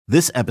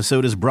This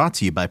episode is brought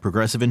to you by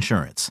Progressive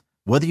Insurance.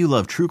 Whether you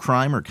love true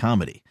crime or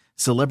comedy,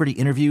 celebrity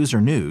interviews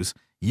or news,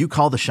 you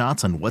call the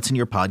shots on what's in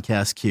your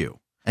podcast queue.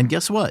 And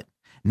guess what?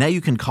 Now you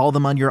can call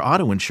them on your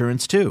auto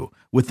insurance too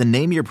with the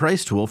Name Your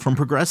Price tool from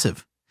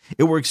Progressive.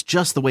 It works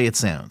just the way it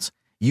sounds.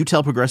 You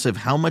tell Progressive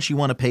how much you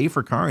want to pay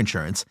for car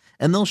insurance,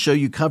 and they'll show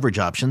you coverage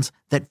options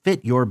that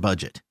fit your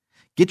budget.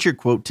 Get your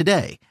quote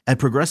today at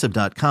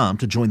Progressive.com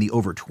to join the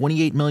over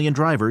 28 million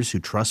drivers who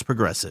trust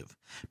Progressive.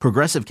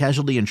 Progressive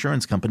Casualty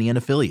Insurance Company and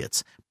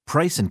Affiliates.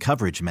 Price and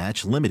coverage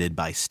match limited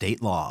by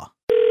state law.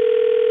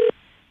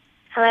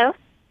 Hello?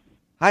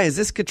 Hi, is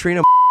this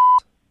Katrina?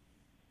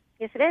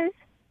 Yes, it is.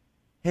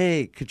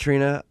 Hey,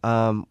 Katrina.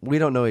 We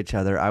don't know each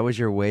other. I was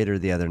your waiter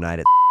the other night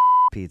at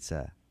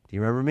Pizza. Do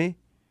you remember me?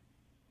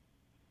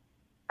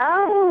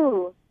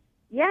 Oh,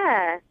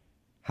 yeah.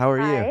 How are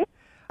Hi. you?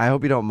 I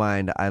hope you don't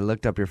mind. I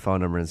looked up your phone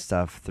number and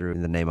stuff through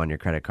the name on your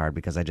credit card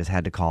because I just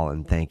had to call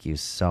and thank you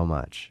so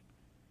much.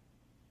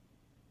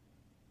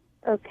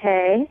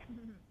 Okay.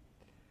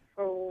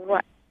 For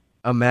what?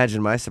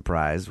 Imagine my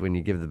surprise when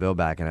you give the bill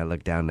back and I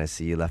look down and I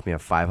see you left me a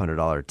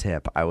 $500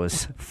 tip. I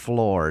was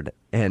floored,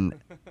 and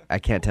I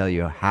can't tell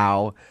you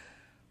how,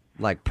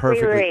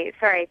 perfectly. Wait.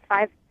 Sorry,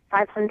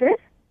 500?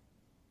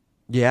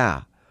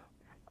 Yeah.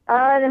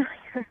 No.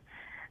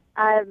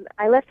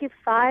 I left you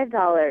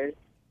 $5.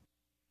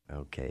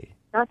 Okay.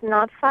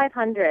 Not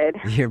 500.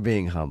 You're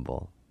being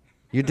humble.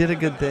 You did a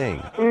good thing.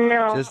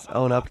 No. Just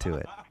own up to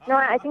it. No,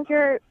 I think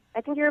you're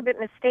a bit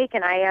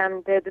mistaken.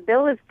 The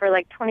bill is for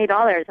like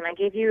 $20, and I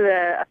gave you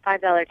a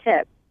 $5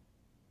 tip.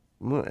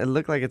 Well, it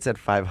looked like it said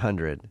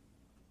 500.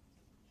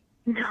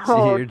 No. See,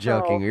 you're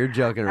joking. no. You're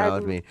joking around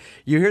with me.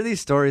 You hear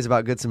these stories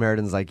about Good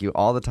Samaritans like you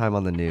all the time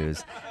on the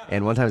news,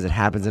 and one time it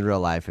happens in real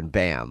life, and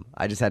bam!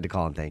 I just had to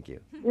call and thank you.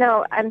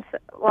 No,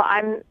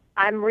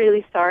 I'm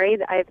really sorry.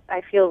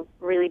 I feel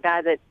really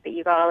bad that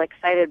you got all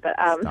excited, but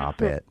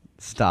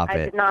Stop I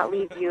it. did not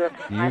leave you a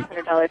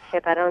 $500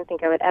 tip. I don't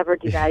think I would ever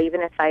do that,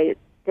 even if I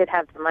did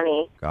have the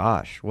money.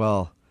 Gosh,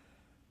 well,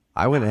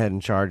 I went ahead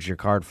and charged your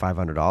card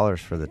 $500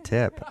 for the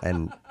tip,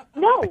 and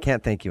No, I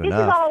can't thank you this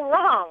enough. is all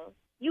wrong.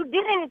 You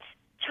didn't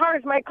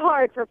charge my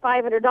card for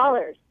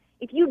 $500.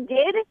 If you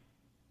did,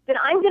 then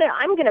I'm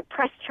gonna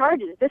press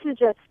charges.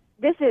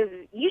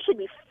 You should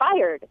be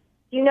fired.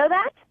 Do you know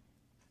that?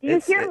 Do you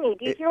hear me?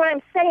 Do you hear what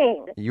I'm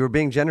saying? You were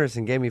being generous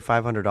and gave me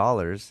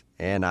 $500,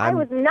 and I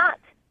was not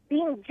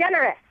being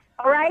generous,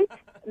 all right?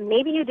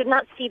 Maybe you did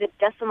not see the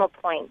decimal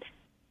point.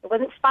 It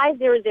wasn't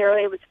 500,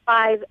 it was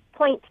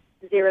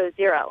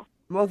 5.00.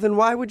 Well, then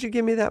why would you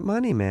give me that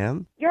money,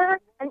 ma'am? You're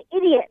an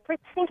idiot for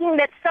thinking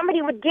that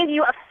somebody would give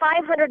you a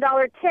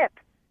 $500 tip.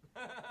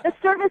 The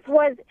service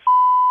was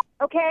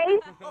okay?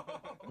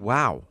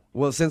 Wow.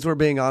 Well, since we're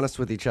being honest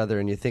with each other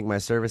and you think my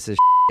service is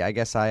I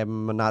guess I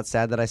am not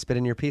sad that I spit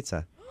in your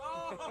pizza.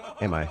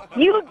 Am I?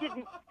 You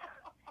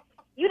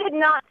did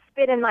not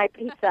spit in my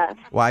pizza.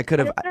 Well, I could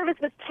have. The service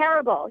was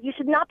terrible. You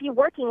should not be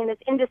working in this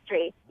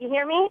industry. You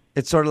hear me?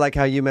 It's sort of like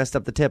how you messed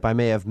up the tip. I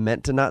may have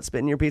meant to not spit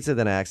in your pizza,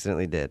 then I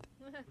accidentally did.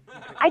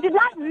 I did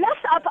not mess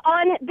up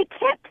on the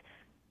tip.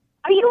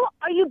 Are you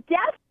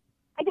deaf?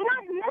 I did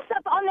not mess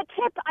up on the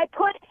tip. I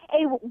put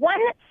a one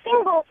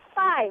single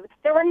 5.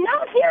 There were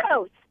no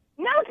zeros.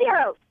 No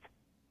zeros.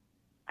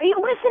 Are you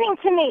listening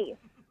to me?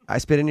 I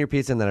spit in your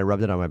pizza and then I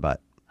rubbed it on my butt.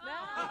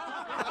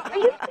 Are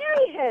you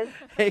serious?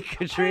 Hey,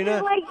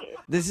 Katrina. Like,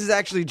 This is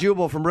actually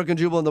Jubal from Brook and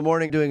Jubal in the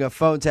Morning doing a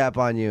phone tap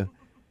on you.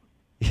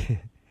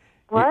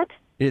 what?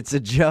 It's a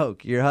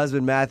joke. Your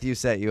husband Matthew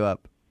set you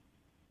up.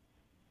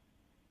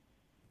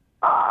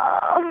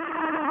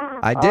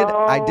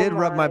 I did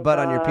rub my butt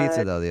on your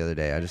pizza though the other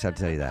day. I just have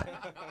to tell you that.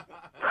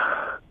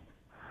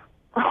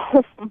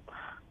 Oh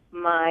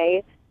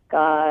my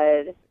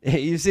God.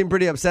 You seem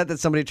pretty upset that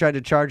somebody tried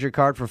to charge your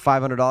card for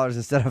 $500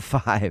 instead of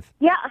 $5.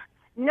 Yeah.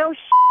 No.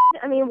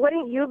 I mean,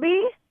 wouldn't you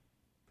be?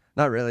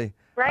 Not really.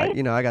 Right?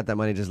 I got that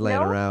money just laying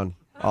around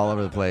all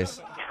over the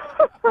place.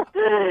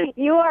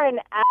 You are an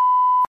ass.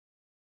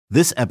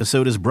 This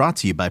episode is brought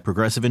to you by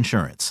Progressive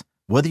Insurance.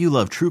 Whether you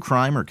love true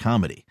crime or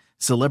comedy,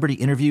 celebrity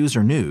interviews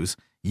or news,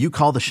 you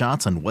call the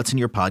shots on what's in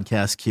your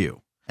podcast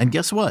queue. And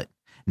guess what?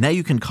 Now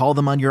you can call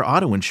them on your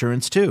auto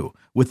insurance too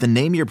with the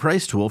Name Your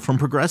Price tool from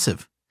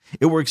Progressive.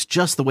 It works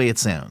just the way it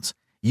sounds.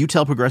 You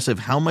tell Progressive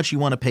how much you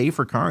want to pay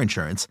for car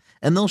insurance,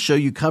 and they'll show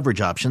you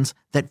coverage options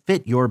that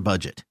fit your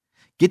budget.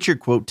 Get your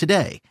quote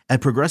today at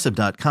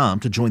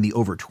Progressive.com to join the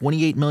over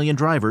 28 million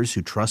drivers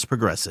who trust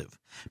Progressive.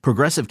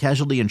 Progressive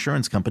Casualty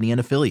Insurance Company and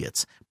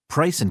Affiliates.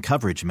 Price and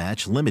coverage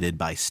match limited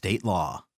by state law.